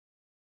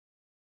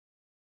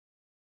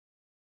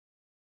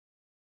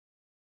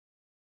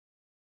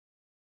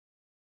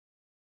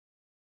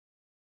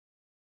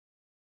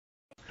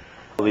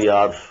We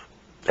are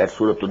at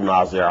Surah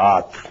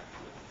Naziat.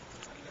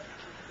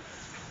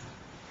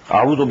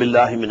 أعوذ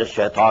بالله من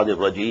الشيطان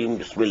الرجيم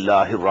بسم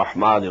الله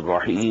الرحمن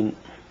الرحيم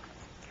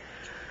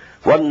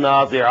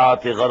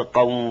والنازعات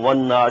غرقا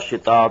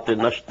والناشطات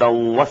نشطا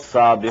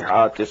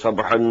والسابحات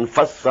سبحا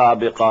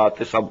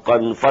فالسابقات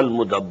سبقا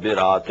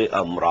فالمدبرات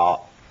أمرا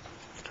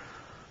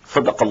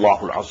صدق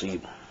الله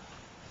العظيم.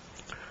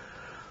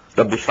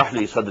 رب اشرح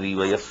لي صدري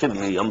ويسر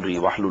لي أمري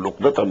واحلل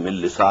عقدة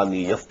من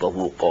لساني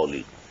يفقهوا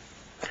قولي.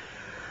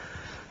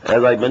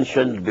 As I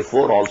mentioned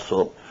before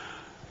also,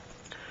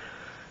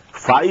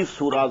 5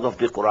 surahs of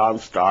the Quran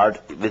start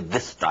with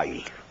this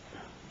style.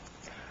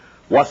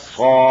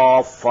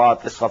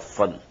 وَالصَّافَّاتِ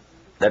صَفًّا,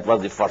 that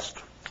was the first.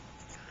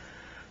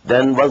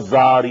 Then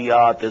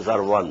وَالزَّارِيَاتِ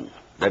زَرْوًا,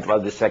 that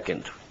was the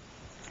second.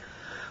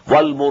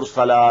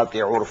 وَالْمُرْسَلَاتِ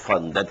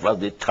عُرْفًا, that was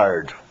the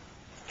third.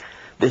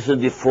 This is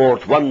the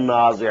fourth.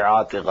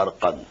 وَالنَّازِعَاتِ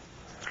غَرْقًا.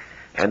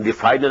 And the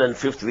final and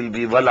fifth will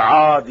be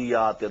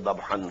وَالْعَادِيَاتِ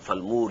ضَبْحًا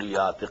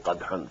فَالْمُورِيَاتِ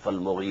قَدْحًا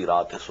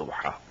فَالْمُغِيرَاتِ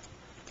صُبْحًا.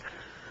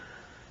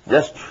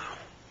 Just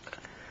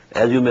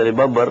as you may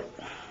remember,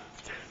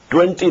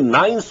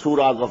 29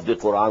 surahs of the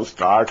Quran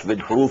start with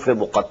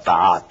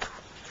huruf-e-muqatta'at,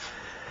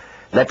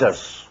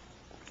 letters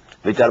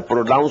which are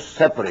pronounced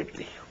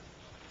separately.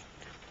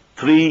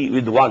 3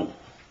 with 1,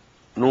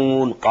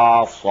 noon,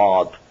 qaf,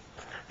 sad,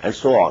 and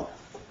so on.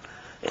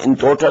 In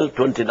total,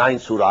 29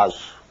 surahs,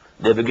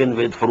 they begin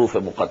with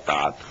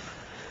huruf-e-muqatta'at.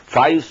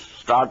 5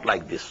 start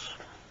like this.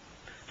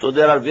 So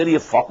there are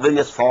various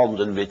forms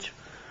in which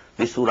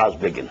the surahs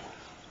begin.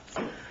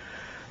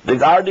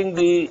 Regarding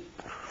the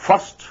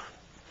first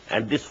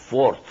and this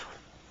fourth,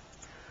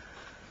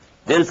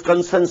 there is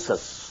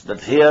consensus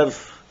that here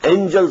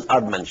angels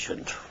are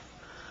mentioned.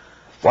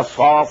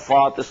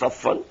 وَالصَّافَّاتِ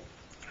صَفًّا,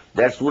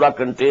 that surah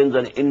contains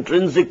an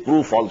intrinsic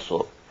proof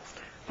also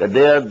that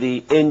there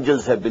the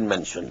angels have been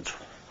mentioned.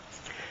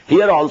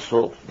 Here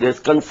also there is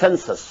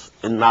consensus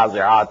in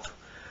Naziat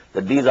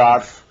that these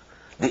are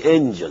the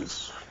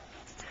angels.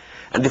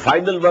 And the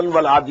final one,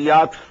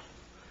 وَالْعَادِيَاتِ,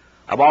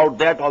 about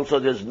that also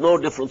there is no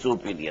difference of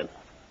opinion.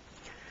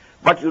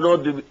 But you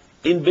know,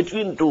 in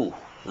between two,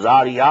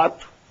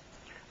 Zariyat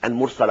and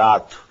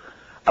Mursalat,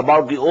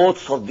 about the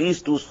oaths of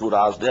these two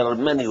surahs, there are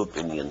many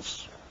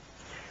opinions.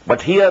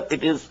 But here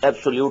it is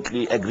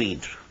absolutely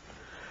agreed.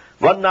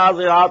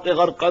 وَالنَّازِعَاتِ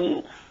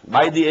غَرْقًا,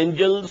 by the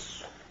angels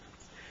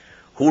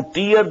who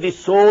tear the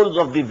souls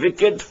of the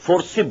wicked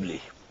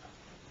forcibly.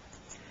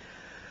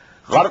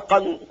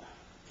 Gharqan,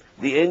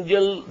 the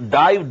angel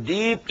dive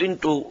deep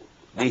into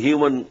the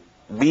human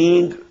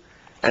being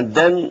and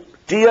then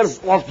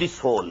tears off the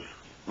soul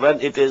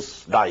when it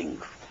is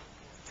dying.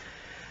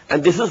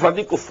 And this is for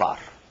the kuffar,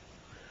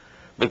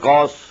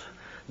 because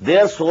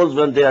their souls,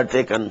 when they are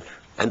taken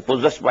and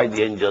possessed by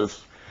the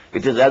angels,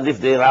 it is as if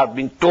they are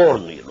being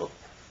torn, you know.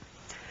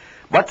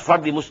 But for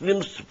the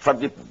Muslims, for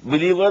the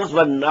believers,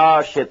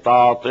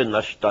 وَالنَّاشِطَاتِ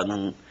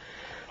نَشْطًا,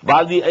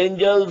 by the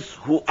angels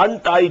who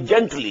untie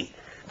gently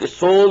the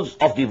souls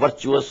of the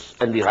virtuous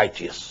and the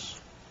righteous.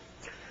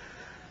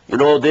 You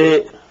know,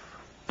 they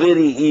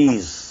very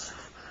ease.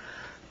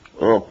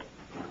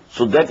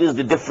 So that is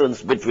the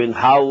difference between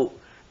how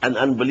an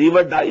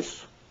unbeliever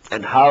dies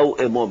and how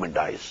a mu'min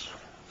dies.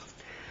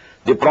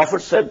 The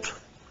Prophet said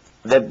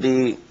that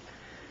the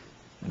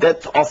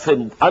death of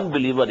an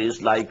unbeliever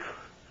is like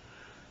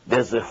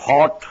there's a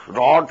hot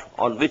rod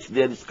on which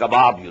there is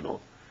kebab, you know,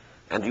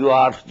 and you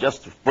are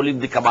just pulling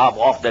the kebab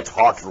off that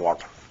hot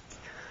rod.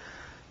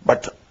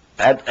 But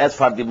as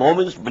for the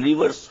mu'mins,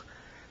 believers,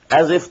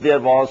 as if there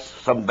was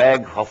some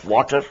bag of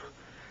water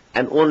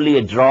and only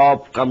a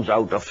drop comes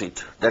out of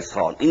it. That's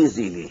all,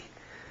 easily.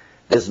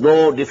 There's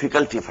no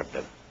difficulty for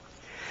them.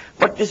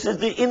 But this is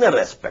the inner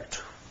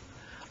aspect.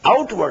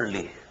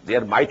 Outwardly,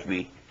 there might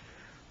be,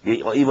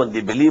 even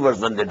the believers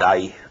when they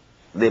die,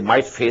 they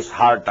might face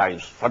hard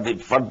times. For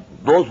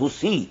those who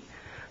see,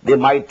 they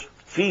might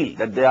feel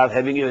that they are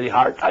having a very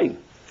hard time.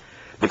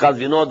 Because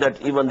we know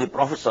that even the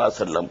Prophet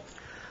ﷺ,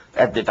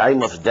 at the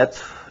time of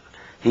death,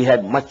 he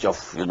had much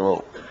of, you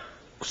know,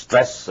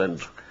 stress,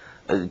 and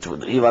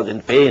he was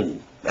in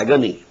pain,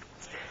 agony,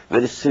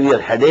 very severe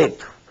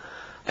headache,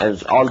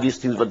 and all these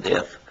things were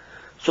there.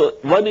 So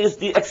one is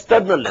the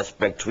external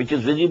aspect, which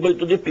is visible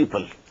to the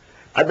people.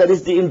 Other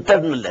is the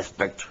internal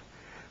aspect,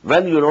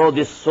 when, you know,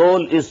 the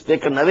soul is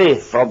taken away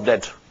from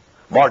that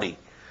body.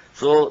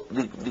 So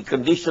the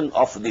condition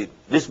of the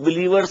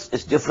disbelievers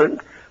is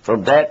different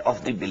from that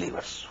of the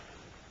believers.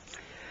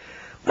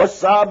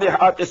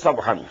 وَالسَّابِحَاتِ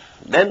سَبْحًا,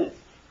 then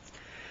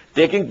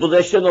taking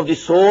possession of the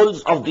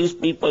souls of these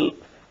people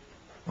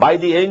by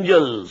the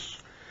angels,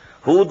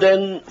 who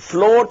then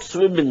float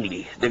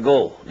swimmingly. They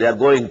are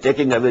going,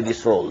 taking away the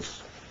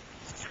souls.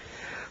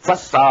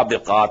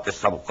 فَالسَّابِقَاتِ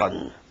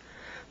سَبْقًا,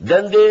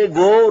 then they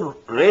go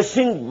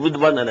racing with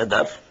one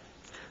another.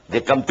 They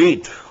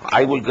compete.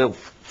 I will go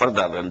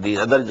further, and the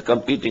other is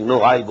competing.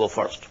 No, I'll go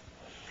first.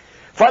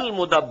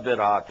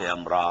 فَالْمُدَبِّرَاتِ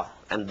أَمْرًا,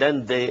 and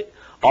then they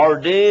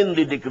ordain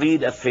the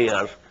decreed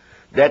affair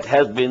that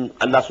has been,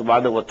 Allah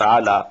subhanahu wa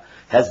ta'ala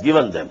has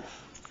given them.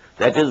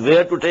 That is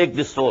where to take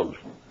this soul,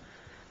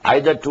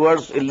 either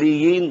towards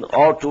Illiyin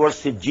or towards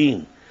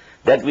Sijjeen.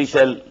 That we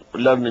shall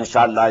learn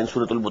inshallah in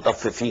Surah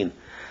Al-Mutaffifin.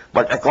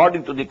 But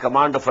according to the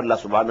command of Allah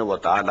subhanahu wa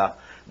ta'ala,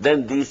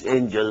 then these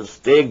angels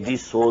take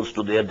these souls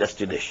to their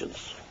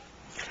destinations.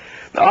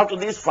 Now after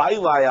these 5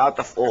 ayat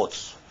of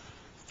oaths,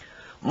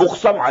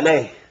 Muqsam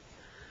alayh,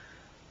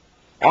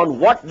 on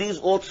what these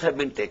oaths have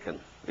been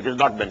taken, it is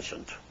not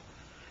mentioned.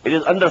 It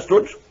is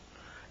understood,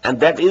 and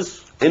that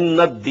is,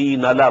 Inna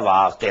ad-deena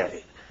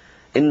la-waqi',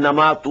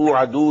 innama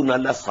tu'aduna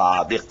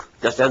la-sadiq.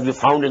 Just as we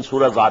found in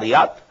Surah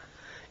Zariyat,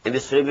 in the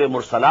Surah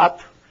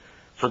Mursalat.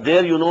 So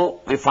there,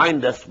 we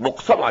find this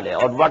Muqsam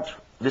alayh, or what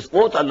this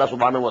oath Allah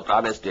subhanahu wa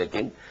ta'ala is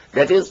taking,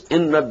 that is,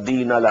 Inna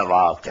ad-deena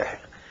la-waqi',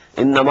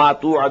 innama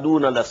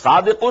tu'aduna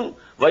la-sadiqun,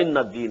 wa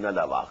inna ad-deena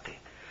la-waqi'.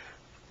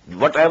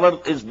 Whatever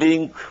is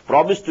being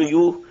promised to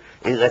you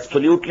is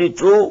absolutely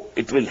true,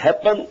 it will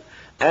happen,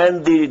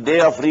 and the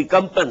day of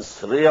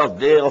recompense, day of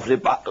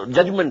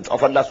judgment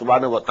of Allah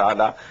subhanahu wa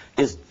ta'ala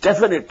is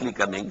definitely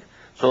coming,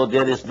 so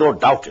there is no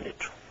doubt in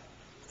it.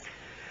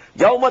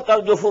 يَوْمَ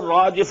تَرْجُفُ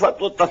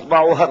الرَّاجِفَةُ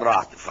تَتْبَعُهَا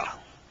الرَّادِفَةُ.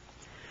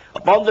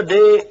 Upon the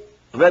day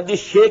when the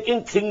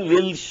shaking thing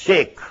will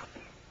shake,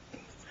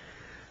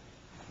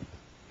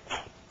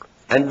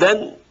 and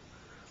then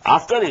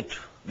after it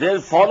there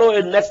will follow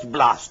a next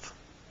blast.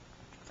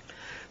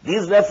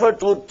 These refer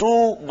to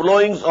 2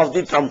 blowings of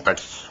the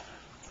trumpets.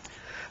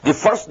 The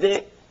first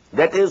day,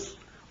 that is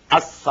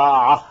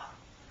as-sa'ah.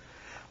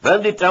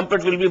 When the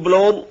trumpet will be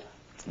blown,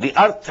 the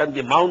earth and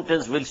the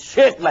mountains will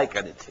shake like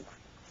anything.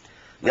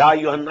 Ya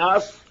ayyuhan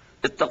nas,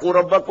 ittaqu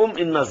rabbakum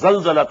inna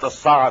zalzalata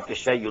as-sa'ati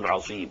shay'un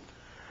 'azim.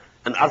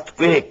 An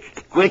earthquake,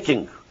 a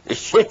quaking, a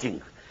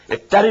shaking, a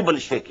terrible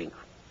shaking.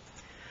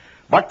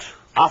 But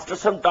after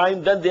some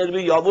time, then there will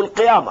be Yawmul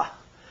Qiyamah,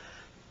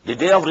 the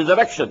day of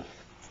resurrection.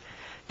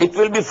 It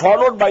will be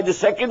followed by the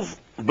second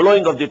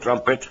blowing of the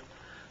trumpet,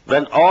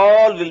 when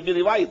all will be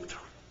revived.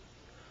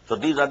 So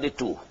these are the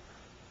 2.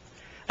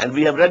 And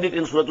we have read it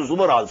in Surah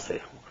Zumar also.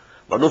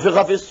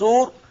 وَنُفِخَ فِي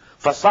الصُّورِ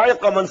فَصَعِقَ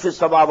مَنْ فِي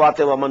السَّمَاوَاتِ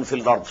وَمَنْ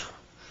فِي الْأَرْضِ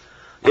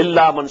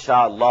إِلَّا مَنْ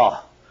شَاءَ اللَّهُ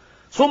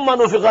ثُمَّ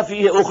نُفِخَ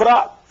فِيهِ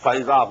أُخْرَى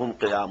فَإِذَا هُمْ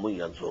قِيَامٌ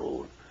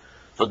يَنْظُرُونَ.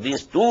 So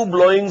these 2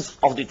 blowings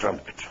of the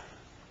trumpet.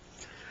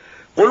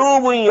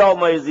 قُلُوبٌ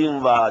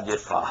يَوْمَئِذٍ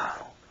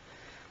وَاجِفَةٌ.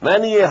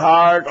 Many a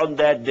heart on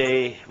that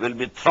day will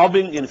be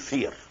throbbing in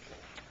fear.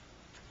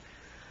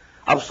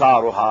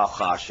 أَبْصَارُهَا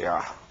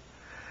خَاشِعَةٌ.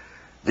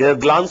 Their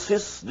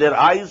glances, their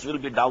eyes will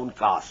be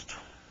downcast.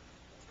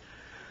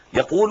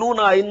 يَقُولُونَ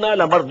إِنَّا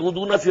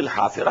لَمَرْدُودُونَ فِي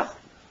الْحَافِرَةِ.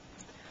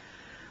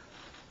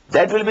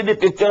 That will be the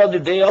picture of the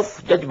day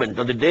of judgment,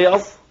 of the day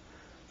of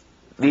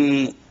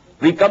the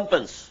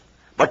recompense.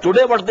 But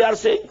today what they are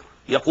saying?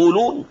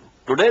 يَقُولُونَ.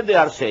 Today they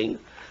are saying,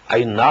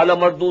 أَإِنَّا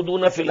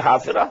لَمَرْدُودُونَ فِي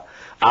الْحَافِرَةِ.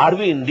 Are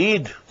we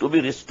indeed to be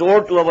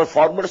restored to our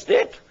former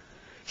state?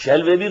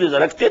 Shall we be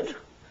resurrected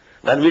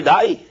when we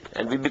die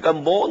and we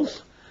become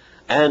bones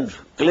and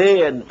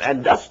clay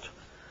and dust?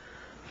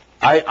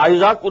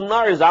 أَإِذَا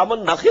كُنَّا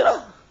عِظَامًا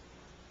نَخِرَةً.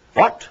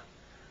 What?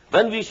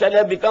 When we shall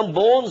have become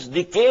bones,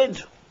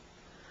 decayed?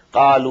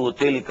 قَالُوا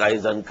تِلْكَ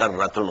إِذًا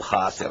كَرَّةٌ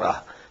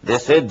خَاسِرَةٌ. They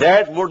say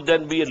that would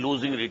then be a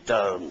losing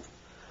return.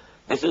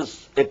 This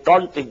is a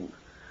taunting.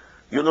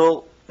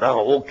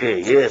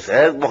 Okay, yes,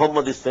 as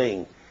Muhammad is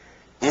saying,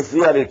 if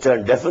we are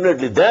returned,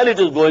 definitely, then it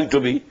is going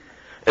to be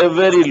a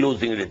very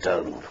losing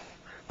return.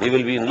 We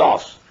will be in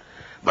loss.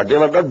 But they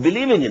were not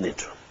believing in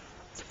it.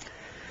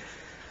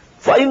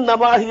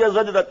 فَإِنَّمَا هِيَ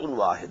زَجْرَةٌ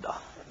وَاحِدَةٌ.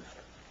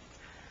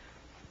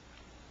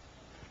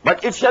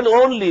 But it shall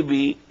only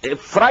be a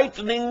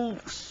frightening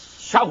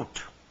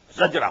shout,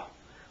 zajra,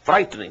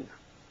 frightening.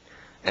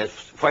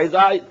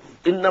 فَإِذَا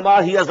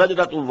إِنَّمَا هِيَ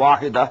زَجْرَةٌ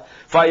وَاحِدَةٌ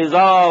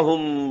فَإِذَا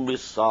هُمْ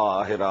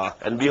بِالسَّاهِرَةِ.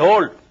 And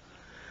behold,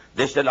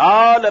 they shall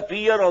all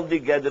appear on the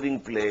gathering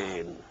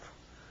plain,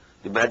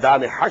 the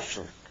Maidan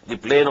Hashr, the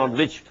plain on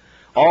which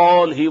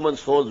all human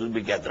souls will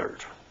be gathered.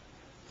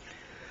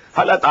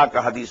 هَلْ أَتَاكَ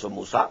حَدِيثُ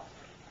مُوسَى.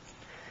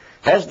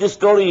 Has the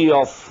story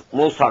of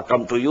Musa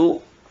come to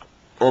you,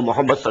 O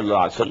Muhammad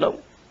sallallahu alaihi wasallam?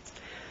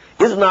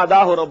 إِذْ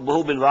نَادَاهُ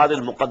رَبُّهُ بِالْوَادِ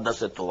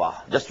الْمُقَدَّسِ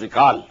طُوَى. Just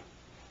recall,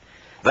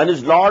 when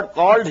his Lord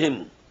called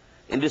him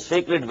in the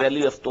sacred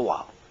valley of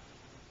Tuwa.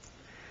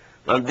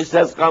 Now this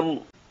has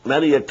come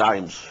many a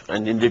times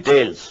and in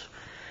details.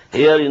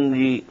 Here in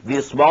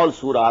these small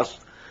surahs,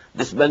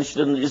 this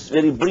mention is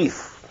very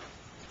brief.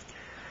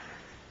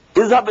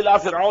 اذهب إلى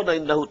فرعون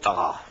إنه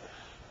طغى.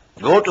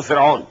 Go to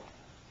Fir'aun.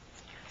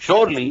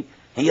 Surely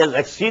he has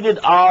exceeded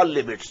all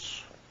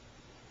limits.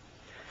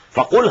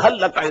 فَقُلْ هَلْ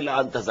لَكَ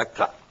إِلَىٰ أَن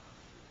تَزَكَّىٰ.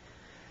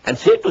 And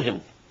say to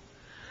him,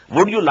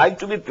 would you like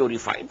to be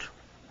purified?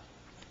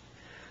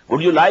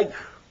 Would you like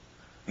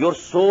your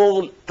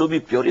soul to be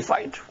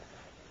purified?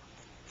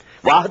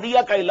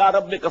 وَأَهْدِيَكَ إِلَىٰ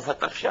رَبِّكَ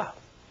فَتَخْشَىٰ.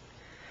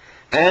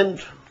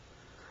 And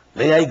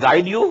may I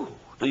guide you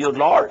to your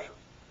Lord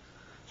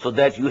so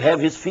that you have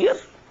his fear?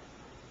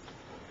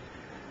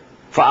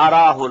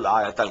 فَأَرَاهُ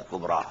الْآيَةَ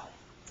الْكُبْرَى.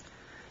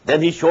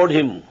 Then he showed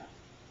him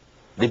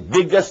the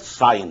biggest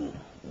sign,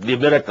 the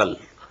miracle,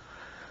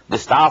 the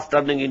staff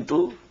turning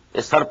into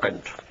a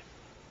serpent.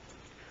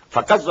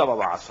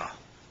 فَكَذَّبَ وَعَصَى.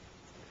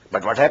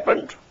 But what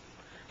happened?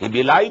 He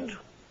belied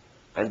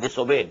and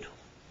disobeyed.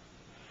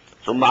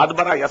 ثُمَّ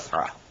أَدْبَرَ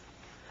يَسْعَى.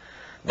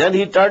 Then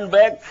he turned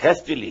back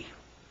hastily,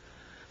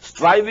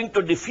 striving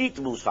to defeat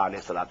Musa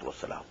alayhi salatu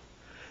wasalam,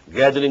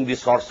 gathering the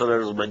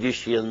sorcerers,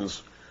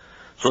 magicians,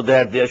 so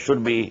that there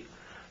should be,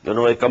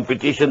 a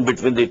competition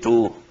between the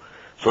two,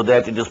 so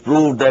that it is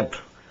proved that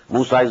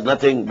Musa is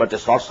nothing but a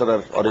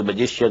sorcerer or a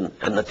magician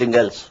and nothing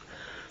else.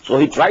 So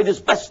he tried his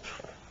best.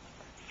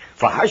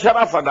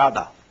 فَحَشَرَ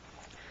فَنَادَى.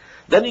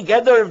 Then he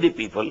gathered the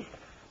people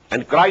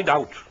and cried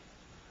out.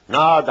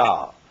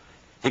 Nada.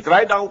 He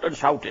cried out and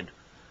shouted.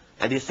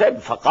 And he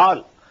said,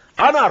 فَقَالْ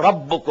أَنَا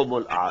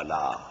رَبُّكُمُ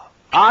الْأَعْلَى.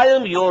 I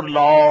am your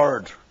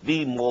Lord,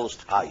 the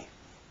Most High.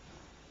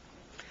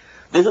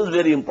 This is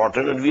very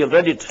important, and we have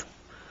read it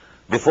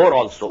before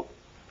also,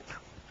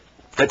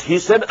 that he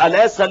said,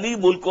 أَلَيْسَ لِي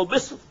مُلْكُ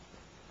مِصْرَ.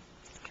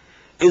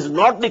 Is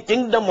not the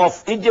kingdom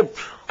of Egypt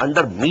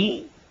under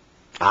me?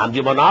 I am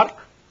the monarch.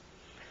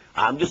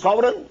 I am the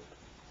sovereign.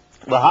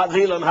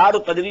 وَهَذِهِ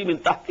الْأَنْهَارُ تَجْرِي مِنْ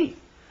تَحْتِي.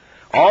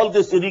 All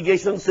this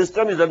irrigation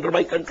system is under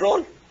my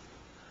control.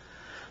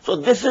 So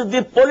this is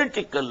the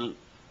political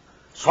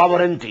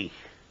sovereignty,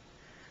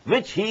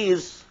 which he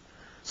is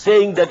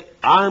saying that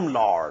I am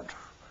Lord.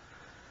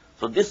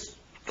 So this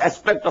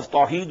aspect of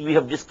Tawheed we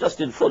have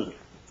discussed in full.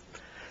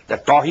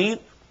 That Tawheed,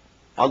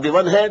 on the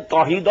one hand,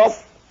 Tawheed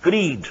of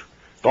creed,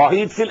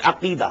 Tawheed fil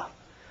Aqidah.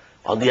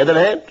 On the other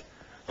hand,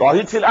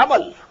 Tawheed fil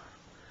Amal,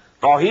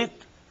 Tawheed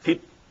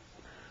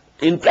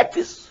in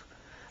practice.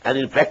 And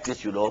in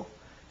practice,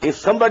 if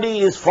somebody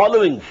is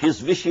following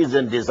his wishes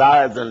and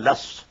desires and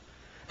lusts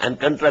and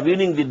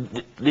contravening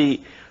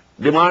the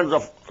demands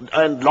of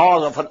and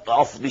laws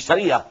of the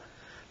Sharia,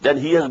 then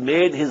he has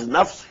made his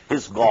nafs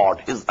his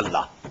God, his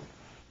Allah.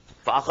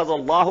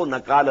 فَأَخَذَ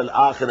اللَّهُ نَكَالَ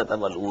الْآخِرَةَ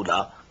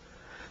وَالْأُولَى.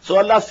 So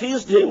Allah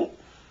seized him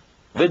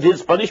with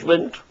his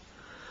punishment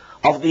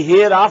of the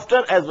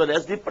hereafter as well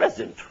as the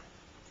present.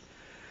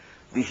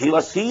 He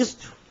was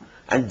seized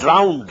and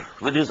drowned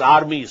with his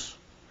armies.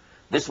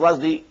 This was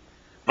the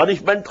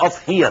punishment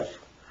of here,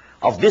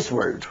 of this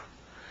world.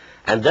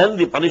 And then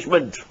the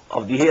punishment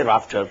of the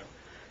hereafter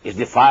is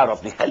the fire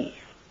of the hell.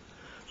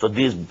 So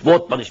these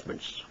both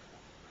punishments.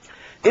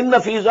 إِنَّ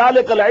فِي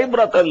ذَلِكَ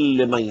الْعِبْرَةَ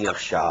لِمَنْ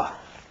يَخْشَى.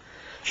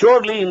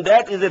 Surely in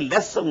that is a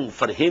lesson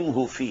for him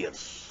who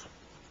fears.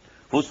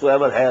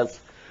 Whosoever has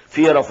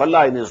fear of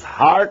Allah in his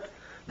heart,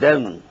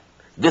 then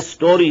this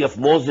story of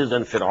Moses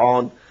and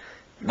Fir'aun,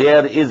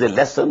 there is a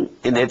lesson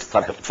in it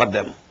for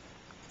them.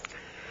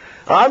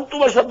 أَنْتُمْ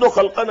أَشَدُّ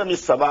خَلْقًا مِنَ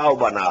السَّمَاءِ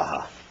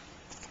وَبَنَاهَا.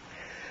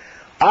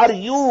 Are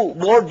you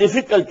more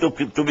difficult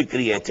to be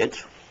created,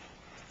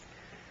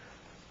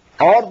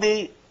 or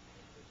the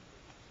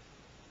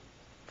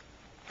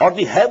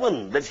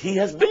heaven that he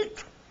has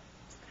built?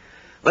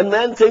 When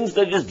man thinks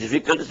that it is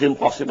difficult, it's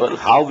impossible,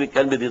 how we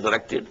can be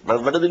resurrected?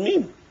 But what does it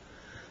mean?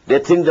 They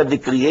think that the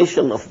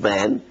creation of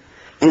man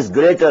is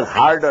greater,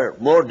 harder,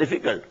 more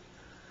difficult.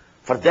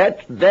 For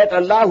that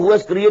Allah who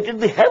has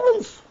created the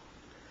heavens.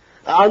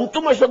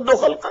 Antum ashaddu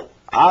khalqan.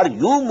 Are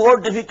you more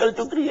difficult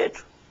to create?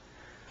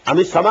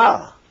 Ami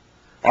sama,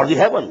 or the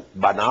heaven.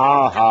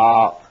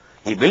 Banaha.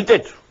 He built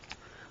it.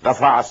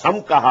 Rafa'a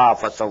samkaha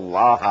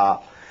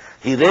fasawwaha.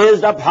 He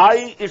raised up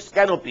high its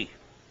canopy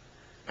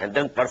and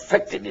then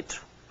perfected it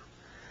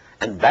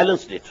and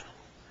balanced it.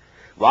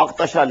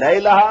 Waqtasha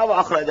laylaha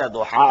wa akhraja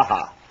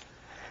duhaha.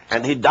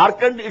 And he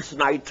darkened its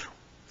night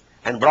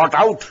and brought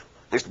out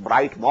its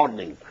bright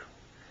morning.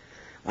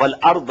 Wal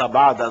arda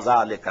ba'da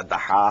zalika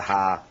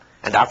dahaha.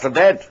 And after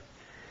that,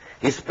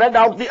 he spread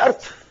out the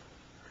earth.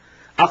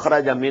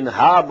 Akhraja minha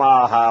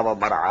maha wa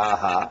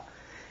mar'aha.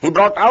 He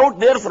brought out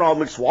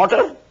therefrom its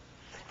water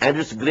and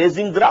its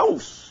grazing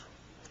grounds.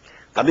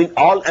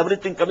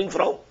 Everything coming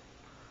from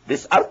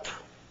this earth.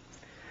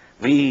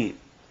 We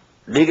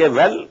dig a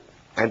well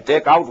and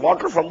take out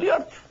water from the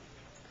earth.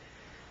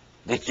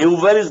 The tube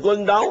well is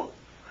going down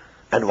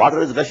and water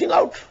is gushing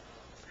out.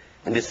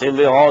 In the same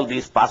way, all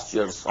these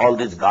pastures, all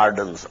these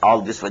gardens,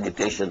 all this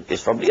vegetation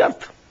is from the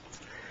earth.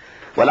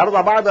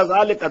 وَالْأَرْضَ بَعْدَ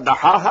ذَلِكَ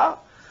دَحَاهَا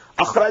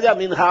أَخْرَجَ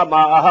مِنْهَا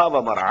مَاءَهَا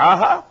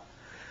وَمَرْعَاهَا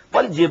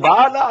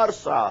وَالْجِبَالَ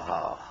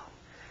أَرْسَاهَا.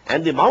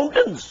 And the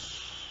mountains,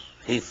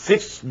 he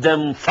fixed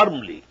them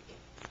firmly.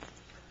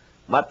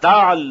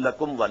 مَتَاعًا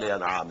لَكُمْ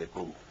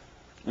وَلِأَنْعَامِكُمْ.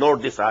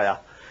 Note this ayah.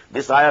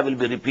 This ayah will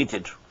be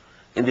repeated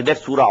in the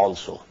next surah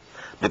also.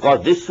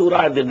 Because this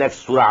surah and the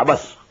next surah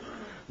Abbas,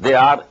 they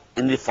are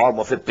in the form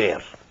of a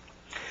pair.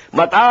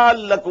 مَتَاعًا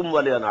لَكُمْ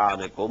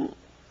وَلِأَنْعَامِكُمْ.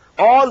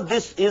 All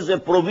this is a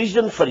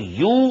provision for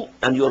you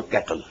and your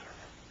cattle.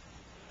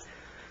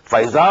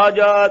 فَإِذَا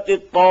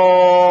جَاءَتِ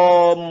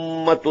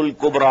الطَّامَّةُ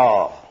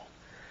الْكُبْرَى.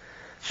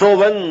 So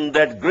when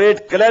that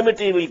great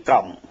calamity will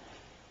come,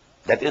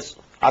 that is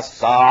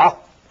as-sa'ah,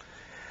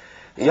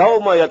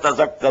 يَوْمَ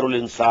يَتَذَكَّرُ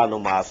الْإِنسَانُ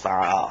مَا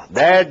سَعَى.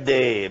 That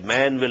day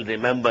man will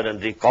remember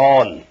and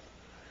recall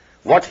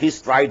what he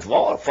strived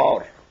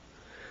for,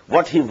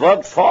 what he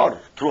worked for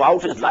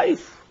throughout his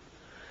life,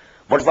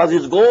 what was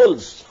his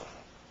goals.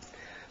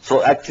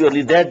 So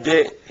actually that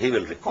day he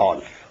will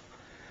recall.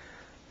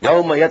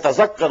 يَوْمَ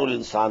يَتَذَكَّرُ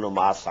الْإِنسَانُ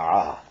مَا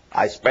سَعَاهَا.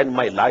 I spent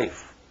my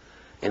life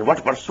in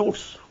what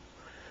pursuits?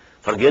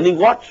 For gaining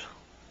what?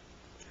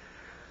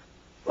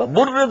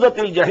 وَبُرِّزَتِ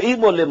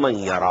الْجَحِيمُ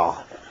لِمَنْ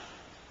يَرَاهُ.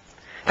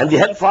 And the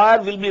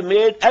hellfire will be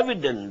made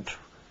evident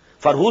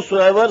for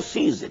whosoever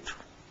sees it.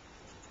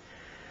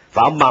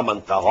 فَأَمَّا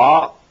مَنْ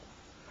طَغَى.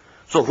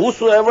 So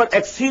whosoever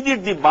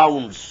exceeded the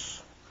bounds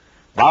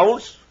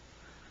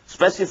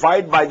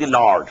specified by the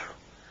Lord,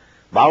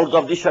 bounds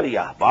of the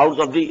Sharia, bounds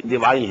of the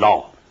divine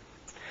law,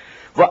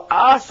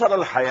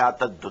 وَآثَرَ الْحَيَاةَ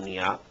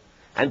الدُّنْيَا,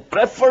 and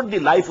preferred the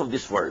life of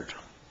this world,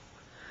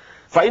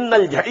 فَإِنَّ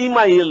الْجَحِيمَ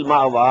هِيَ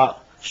الْمَأْوَى.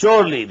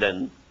 Surely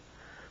then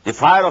the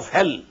fire of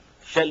hell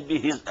shall be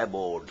his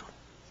abode.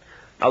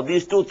 Now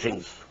these two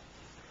things,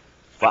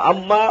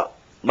 فَأَمَّا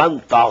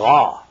مَنْ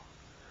طَغَى.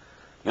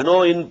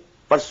 In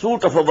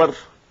pursuit of our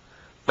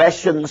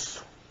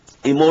passions,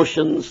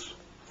 emotions,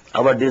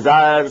 our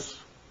desires,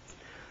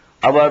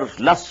 our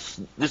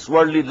lusts, this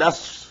worldly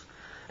lusts,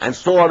 and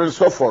so on and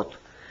so forth,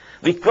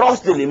 we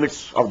cross the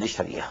limits of the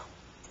Sharia.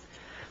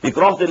 We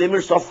cross the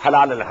limits of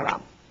halal and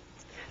haram.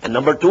 And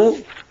number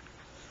two,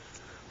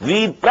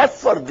 we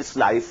prefer this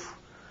life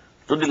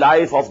to the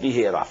life of the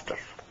hereafter.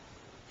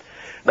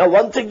 Now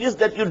one thing is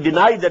that you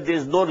deny that there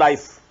is no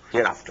life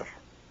hereafter,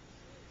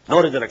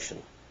 no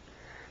resurrection.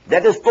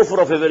 That is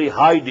kufr of a very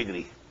high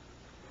degree.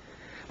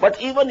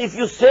 But even if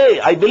you say,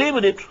 I believe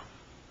in it,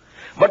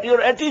 but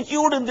your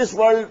attitude in this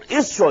world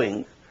is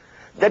showing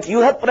that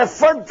you have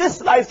preferred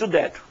this life to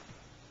that.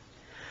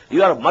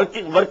 You are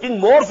working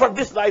more for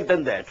this life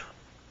than that.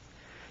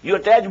 You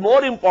attach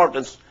more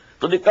importance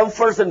to the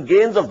comforts and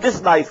gains of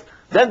this life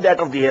than that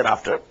of the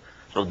hereafter.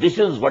 So this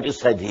is what is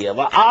said here.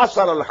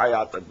 وَآثَرَ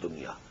الْحَيَاةَ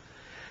الدُّنْيَا.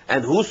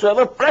 And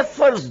whosoever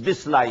prefers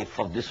this life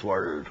of this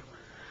world,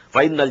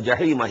 فَإِنَّ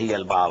الْجَحِيمَ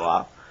هِيَ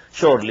الْمَأْوَى.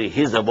 Surely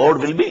his abode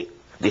will be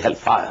the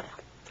hellfire.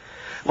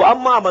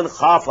 وَأَمَّا مَنْ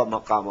خَافَ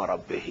مَقَامَ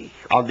رَبِّهِ.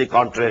 On the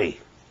contrary,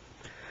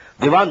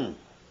 the one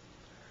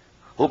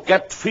who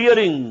kept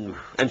fearing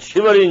and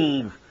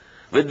shivering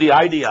with the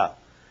idea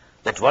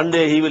that one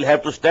day he will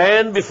have to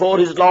stand before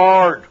his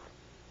Lord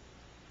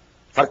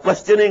for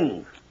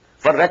questioning,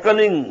 for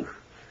reckoning,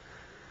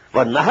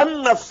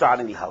 وَنَهَى النَّفْسَ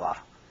عَنِ الْهَوَى.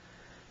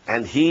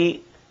 And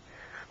he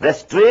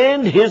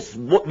restrained his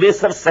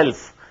baser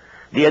self,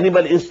 the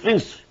animal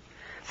instincts,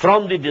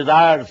 from the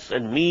desires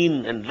and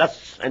mean and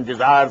lusts and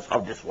desires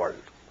of this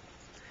world.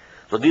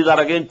 So these are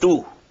again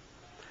two.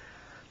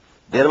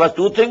 There were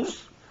two things.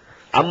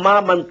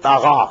 أَمَّا مَنْ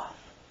طَغَى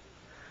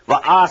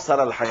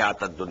وَآثَرَ الْحَيَاةَ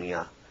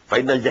الدُّنْيَا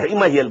فَإِنَّ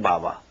الْجَحِيمَ هِيَ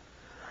الْمَأْوَى.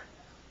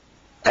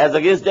 As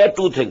against that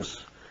two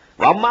things.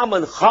 وَأَمَّا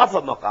مَنْ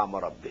خَافَ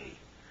مَقَامَ رَبِّهِ.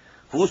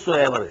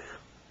 Whosoever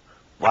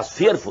was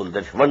fearful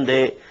that one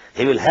day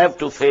he will have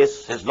to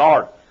face his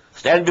Lord,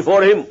 stand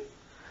before him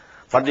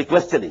for the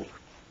questioning.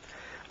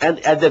 And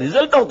as a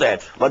result of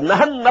that, وَنَهَى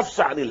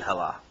النَّفْسَ عَنِ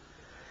الْهَوَى.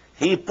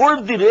 He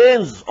pulled the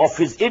reins of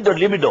his inner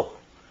libido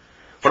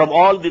from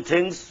all the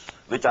things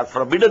which are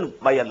forbidden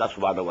by Allah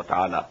subhanahu wa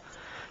ta'ala.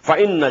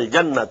 فَإِنَّ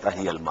الْجَنَّةَ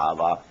هِيَ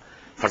الْمَأْوَى.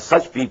 For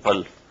such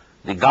people,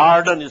 the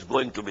garden is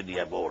going to be the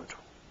abode.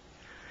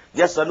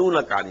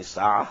 يَسْأَلُونَكَ عَنِ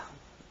السَّاعَةِ.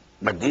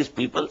 But these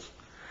people,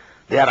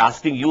 they are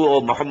asking you,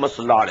 O Muhammad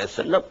sallallahu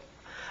alayhi wa sallam,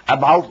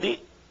 about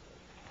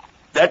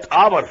that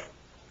hour,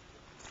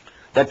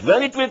 that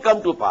when it will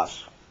come to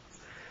pass.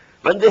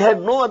 When they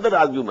had no other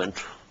argument,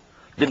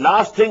 the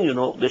last thing,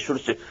 they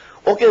should say,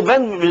 okay,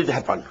 when will it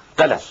happen?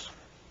 Tell us.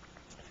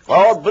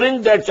 Or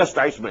bring that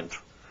chastisement.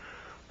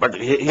 But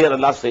here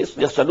Allah says,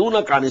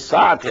 يَسَلُونَكَ عَنِ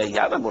السَّاعَةِ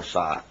أَيَّانَ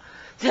مُرْسَاهَا.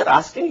 They are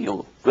asking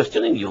you,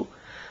 questioning you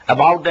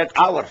about that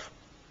hour,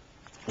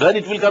 when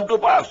it will come to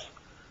pass.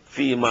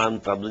 فِي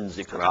مَا أَنْتَ مِنْ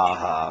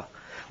ذِكْرَاهَا.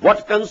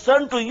 What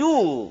concern to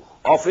you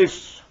of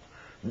its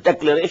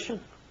declaration?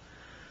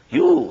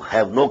 You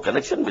have no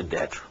connection with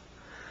that.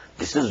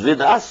 This is with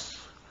us.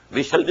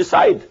 We shall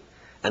decide,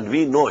 and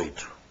we know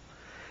it.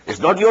 It's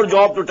not your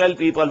job to tell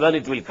people when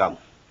it will come.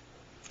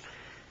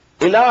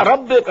 إِلَىٰ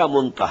رَبِّكَ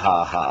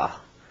مُنْتَهَاهَا.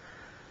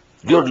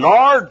 Your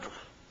Lord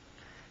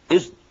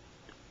is,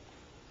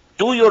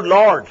 to your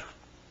Lord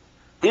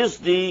is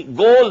the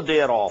goal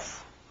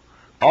thereof,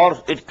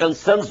 or it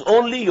concerns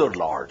only your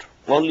Lord.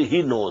 Only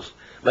He knows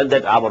when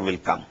that hour will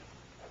come.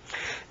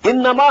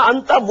 إِنَّمَا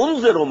أَنْتَ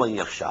مُنْزِرُ مَنْ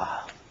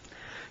يَخْشَاهَا.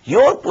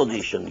 Your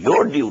position,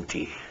 your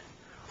duty,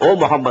 O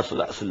Muhammad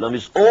sallallahu alaihi wasallam,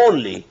 is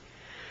only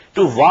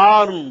to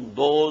warn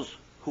those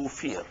who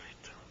fear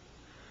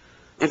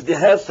it. If they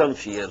have some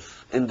fears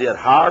in their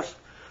hearts,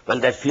 well,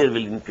 that fear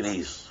will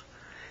increase.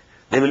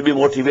 They will be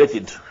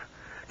motivated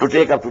to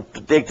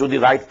take to the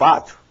right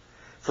path.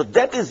 So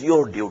that is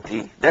your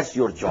duty, that's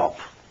your job.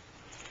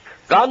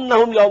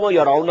 كَأَنَّهُمْ يَوْمَ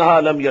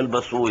يَرَوْنَهَا لَمْ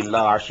يَلْبَسُوا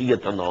إِلَّا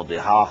عَشِيَّةً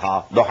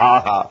أَوْ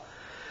ضُحَاهَا.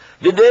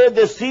 The day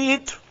they see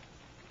it,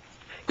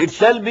 it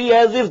shall be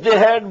as if they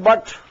had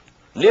but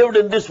lived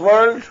in this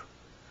world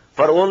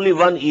for only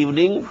one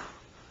evening,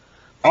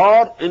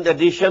 or in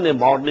addition a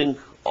morning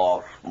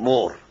or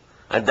more.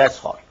 And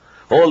that's all.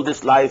 All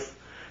this life,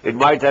 it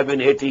might have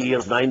been 80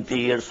 years, 90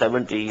 years,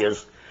 70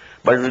 years,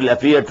 but it will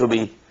appear to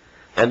be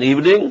an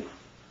evening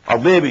or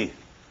maybe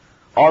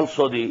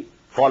also the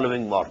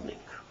following morning.